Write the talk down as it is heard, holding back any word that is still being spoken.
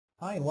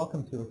Hi, and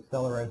welcome to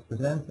Accelerate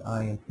Presents.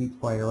 I am Pete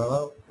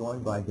Quagliariello,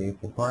 joined by Dave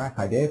Pultorak.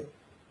 Hi, Dave.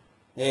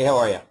 Hey, how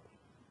are you?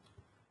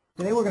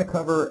 Today we're going to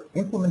cover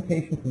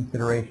implementation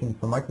considerations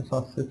for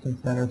Microsoft System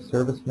Center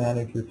Service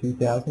Manager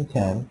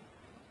 2010.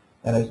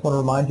 And I just want to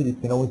remind you that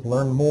you can always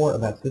learn more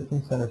about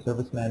System Center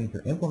Service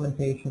Manager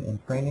implementation and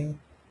training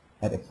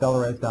at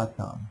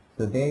accelerate.com.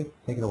 So Dave,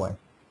 take it away.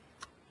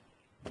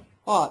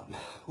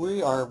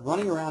 We are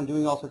running around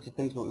doing all sorts of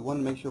things, but we want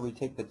to make sure we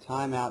take the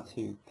time out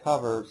to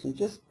cover some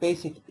just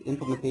basic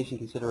implementation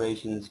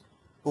considerations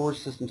for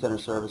System Center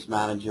Service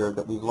Manager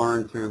that we've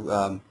learned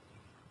through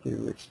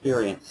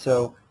experience.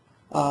 So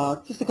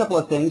just a couple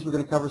of things. We're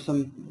going to cover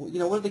some, what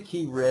are the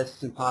key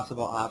risks and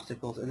possible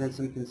obstacles, and then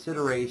some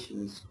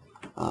considerations.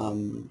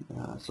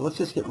 So let's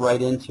just get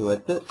right into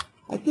it.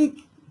 I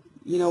think,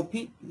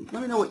 Pete,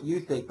 let me know what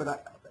you think,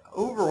 but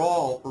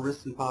overall, for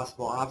risks and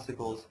possible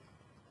obstacles,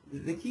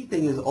 the key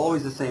thing is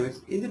always the same.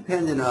 It's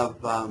independent of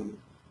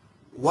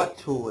what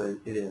tool it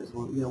is.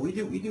 We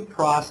do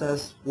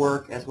process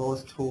work as well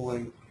as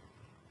tooling.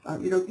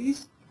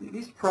 These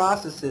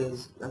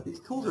processes, these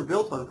tools are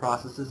built on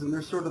processes, and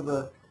they're sort of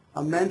a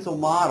mental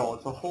model.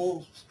 It's a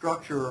whole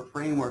structure or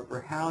framework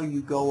for how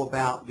you go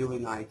about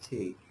doing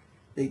IT.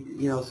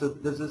 So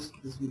there's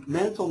this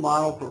mental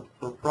model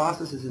for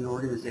processes in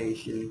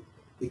organization,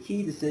 the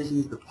key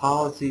decisions, the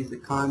policies, the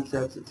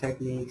concepts, the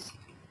techniques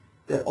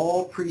that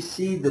all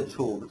precede the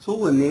tool. The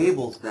tool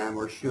enables them,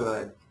 or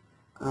should,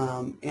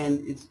 and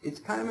it's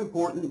kind of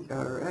important,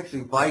 or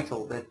actually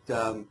vital,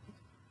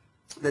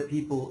 that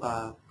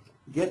people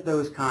get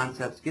those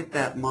concepts, get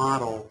that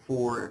model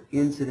for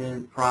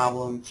incident,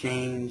 problem,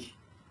 change,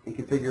 and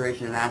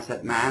configuration and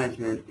asset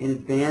management in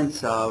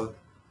advance of,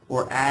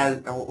 or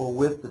or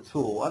with the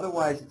tool.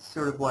 Otherwise, it's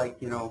sort of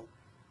like, I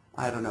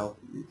don't know,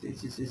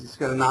 it's just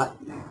going to not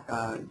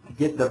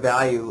get the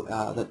value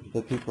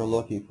that people are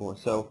looking for.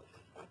 So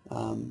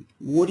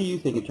what do you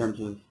think in terms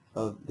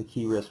of the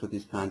key risks with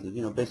these kinds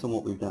of, based on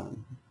what we've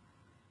done?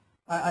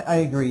 I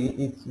agree.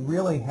 It's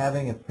really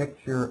having a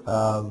picture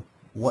of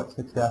what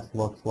success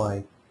looks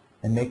like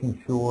and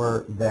making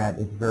sure that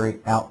it's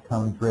very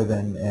outcome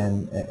driven,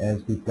 and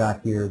as we've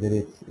got here, that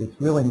it's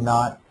really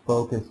not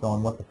focused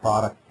on what the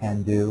product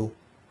can do.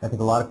 I think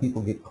a lot of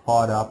people get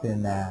caught up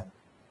in that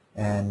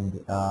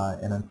and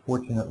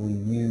unfortunately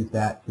use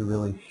that to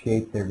really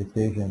shape their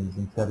decisions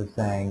instead of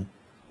saying,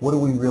 what are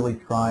we really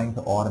trying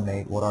to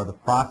automate? What are the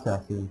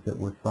processes that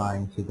we're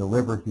trying to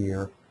deliver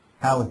here?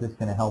 How is this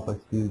going to help us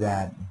do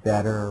that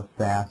better,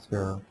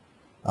 faster?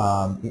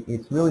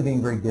 It's really being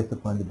very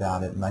disciplined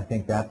about it, and I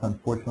think that's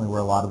unfortunately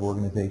where a lot of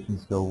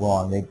organizations go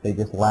wrong. They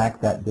just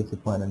lack that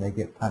discipline, and they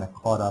get kind of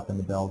caught up in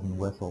the bells and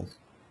whistles.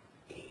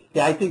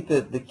 Yeah, I think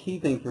that the key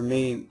thing for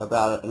me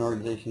about an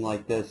organization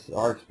like this,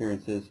 our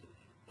experience is,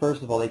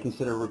 first of all, they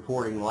consider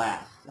reporting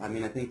last. I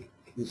mean, I think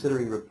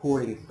considering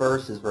reporting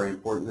first is very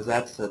important, because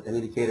that's an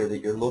indicator that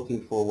you're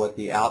looking for what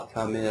the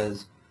outcome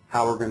is,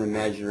 how we're going to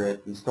measure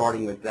it, and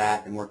starting with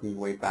that and working your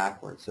way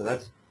backwards. So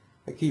that's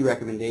a key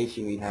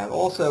recommendation we have.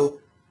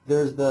 Also,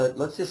 there's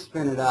let's just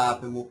spin it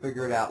up and we'll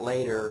figure it out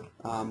later.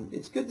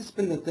 It's good to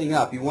spin the thing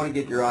up. You want to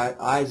get your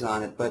eyes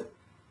on it, but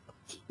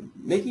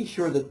making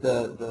sure that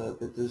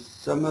that there's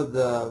some of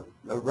the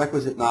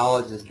requisite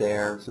knowledge is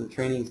there, some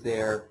training's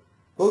there,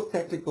 both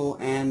technical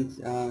and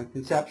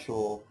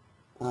conceptual.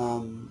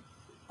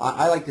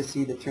 I like to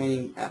see the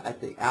training at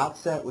the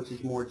outset, which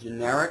is more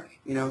generic,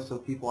 so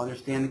people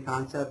understand the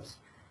concepts,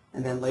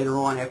 and then later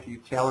on, after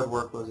you've tailored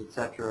workflows,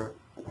 etc.,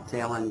 at the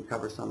tail end, you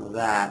cover some of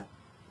that,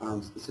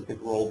 specific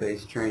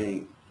role-based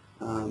training.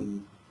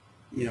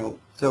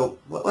 So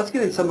let's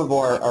get into some of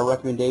our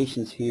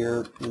recommendations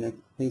here,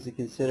 things to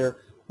consider.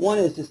 One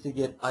is just to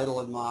get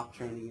ITIL and MOF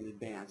training in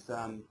advance.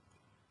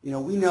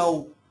 We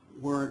know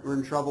we're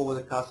in trouble with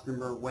a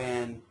customer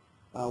when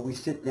we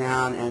sit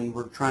down and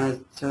we're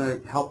trying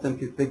to help them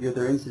configure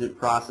their incident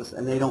process,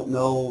 and they don't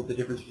know the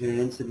difference between an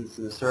incident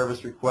and a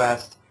service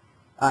request.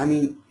 I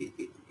mean,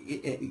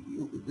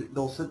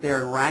 they'll sit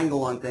there and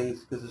wrangle on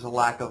things because there's a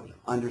lack of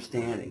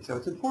understanding. So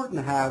it's important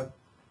to have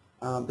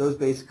those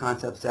basic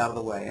concepts out of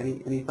the way.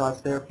 Any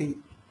thoughts there, Pete?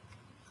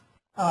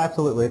 Oh,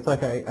 absolutely. It's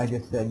like I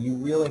just said, you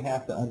really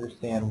have to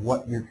understand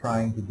what you're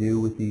trying to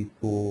do with these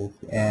tools,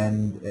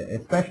 and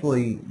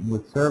especially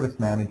with Service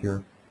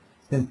Manager,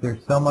 since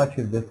there's so much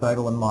of this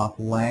ITIL and MOF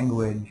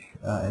language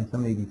and so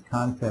many of these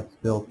concepts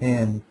built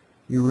in,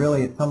 you're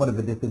really at somewhat of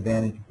a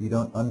disadvantage if you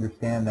don't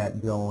understand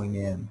that going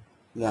in.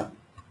 Yeah.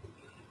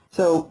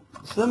 So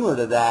similar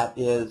to that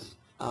is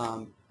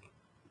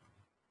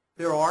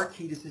there are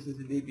key decisions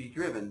that need to be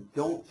driven.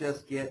 Don't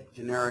just get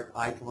generic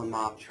ITIL and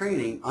MOF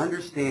training.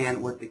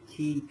 Understand what the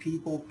key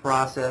people,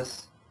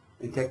 process,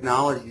 and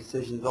technology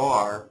decisions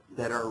are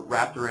that are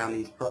wrapped around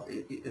these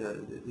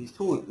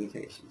tool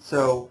implementations.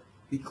 So,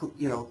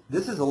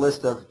 this is a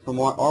list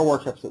from our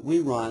workshops that we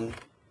run.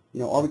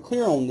 Are we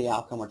clear on the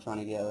outcome we're trying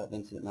to get out of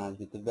incident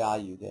management, the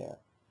value there?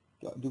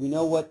 Do we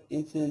know what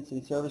incidents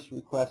and service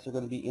requests are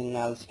going to be in and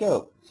out of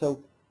scope?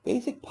 So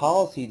basic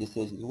policy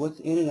decisions,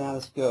 what's in and out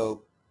of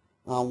scope,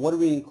 What do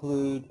we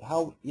include?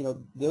 How,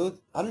 those,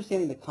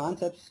 understanding the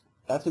concepts,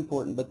 that's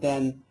important, but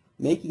then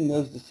making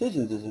those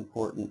decisions is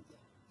important.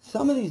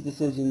 Some of these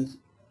decisions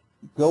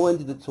go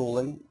into the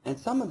tooling, and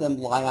some of them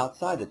lie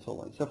outside the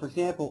tooling. So for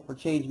example, for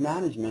change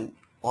management,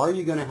 are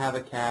you going to have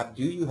a cab?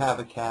 Do you have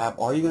a cab?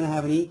 Are you going to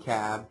have an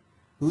e-cab?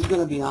 Who's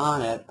going to be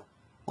on it?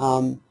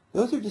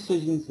 Those are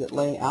decisions that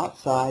lay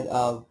outside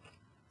of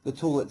the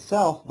tool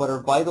itself, but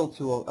are vital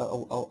to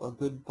a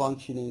good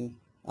functioning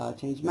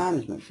change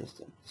management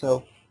system.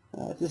 So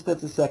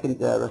that's a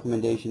second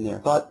recommendation there.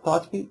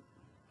 Thoughts, Pete?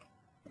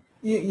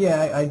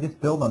 Yeah, I just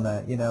build on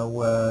that.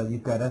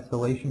 You've got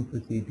escalation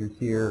procedures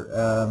here.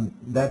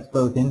 That's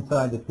both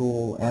inside the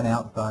tool and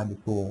outside the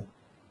tool.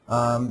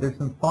 There's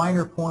some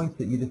finer points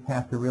that you just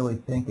have to really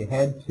think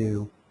ahead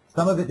to.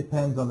 Some of it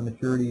depends on the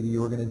maturity of the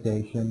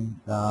organization.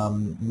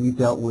 We've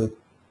dealt with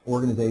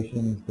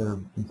organizations that are,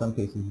 in some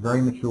cases,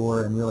 very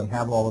mature and really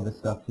have all of this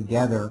stuff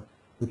together,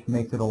 which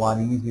makes it a lot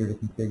easier to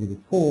configure the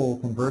tool.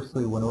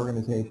 Conversely, when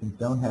organizations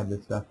don't have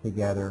this stuff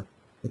together,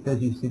 it's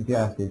as you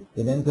suggested,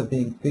 it ends up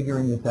being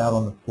figuring this out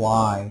on the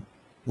fly,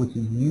 which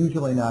is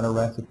usually not a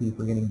recipe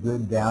for getting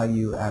good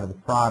value out of the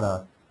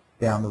product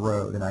down the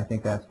road. And I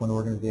think that's when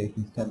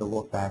organizations tend to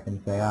look back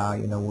and say,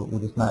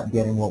 we're just not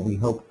getting what we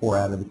hoped for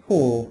out of the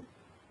tool,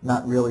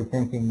 not really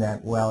thinking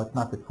that, well, it's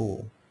not the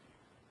tool.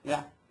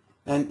 Yeah,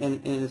 and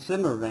in a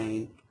similar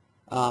vein,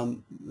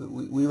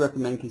 we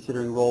recommend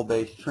considering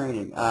role-based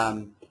training.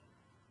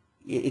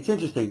 It's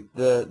interesting.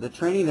 The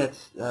training that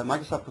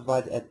Microsoft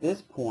provides at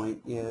this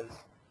point is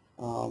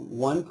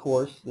one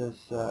course.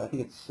 There's I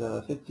think it's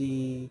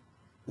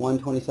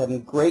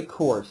 5127. Great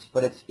course,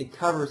 but it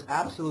covers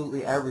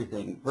absolutely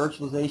everything: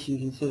 virtualization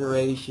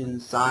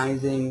considerations,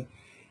 sizing,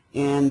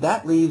 and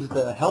that leaves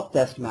the help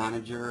desk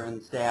manager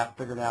and staff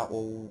figured out,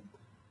 well,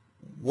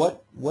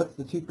 what's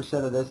the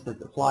 2% of this that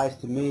applies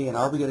to me, and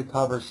are we going to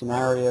cover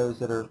scenarios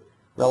that are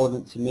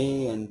relevant to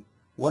me, and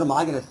what am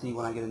I going to see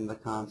when I get into the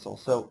console?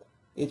 So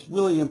it's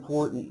really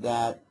important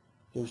that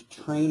there's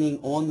training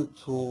on the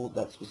tool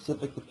that's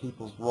specific to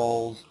people's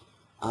roles.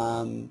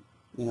 I'm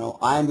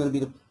going to be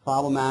the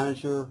problem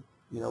manager.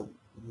 How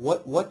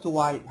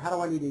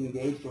do I need to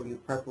engage during the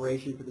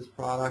preparation for this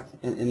product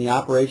and the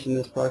operation of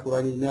this product? What do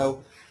I need to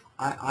know?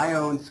 I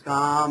own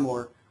SCOM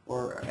or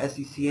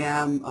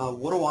SCCM.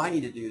 What do I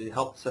need to do to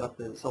help set up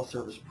the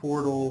self-service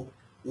portal?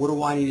 What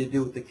do I need to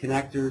do with the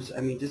connectors? I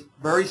mean, just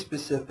very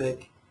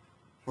specific.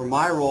 For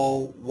my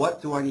role,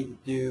 what do I need to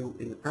do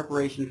in the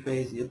preparation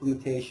phase, the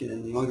implementation,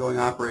 and the ongoing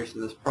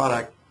operation of this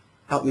product?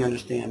 Help me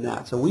understand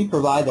that. So we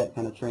provide that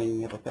kind of training.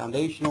 We have a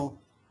foundational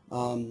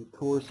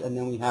course, and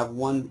then we have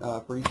one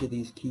for each of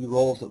these key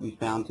roles that we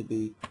found to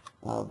be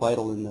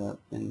vital in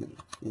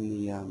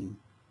the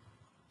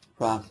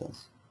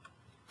process.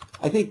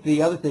 I think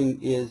the other thing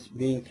is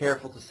being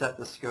careful to set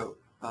the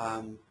scope.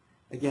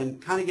 Again,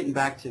 kind of getting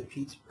back to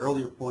Pete's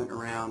earlier point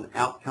around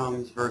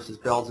outcomes versus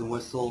bells and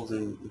whistles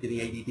and getting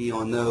ADD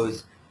on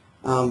those.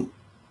 To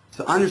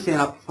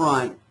understand up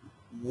front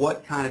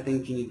what kind of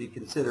things you need to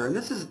consider. And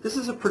this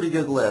is a pretty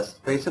good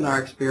list based on our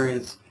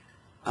experience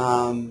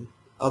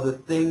of the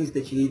things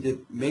that you need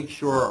to make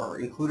sure are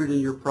included in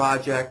your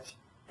project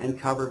and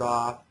covered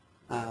off.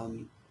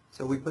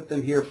 So we put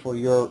them here for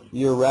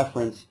your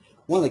reference.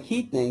 One of the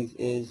key things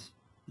is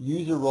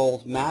user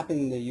roles,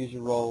 mapping the user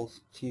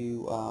roles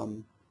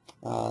to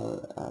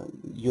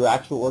your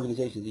actual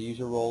organization, the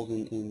user roles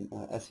in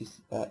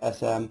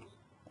SCSM,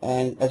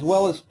 and as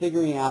well as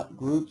figuring out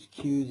groups,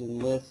 queues,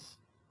 and lists.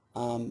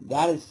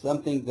 That is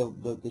something,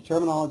 the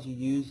terminology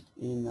used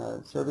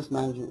in Service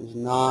Manager is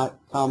not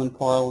common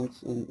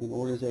parlance in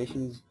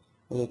organizations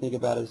where they think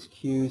about it as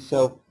queues.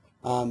 So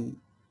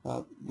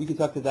we can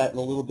talk to that in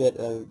a little bit.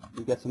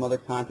 We've got some other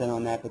content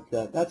on that,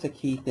 but that's a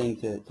key thing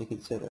to consider.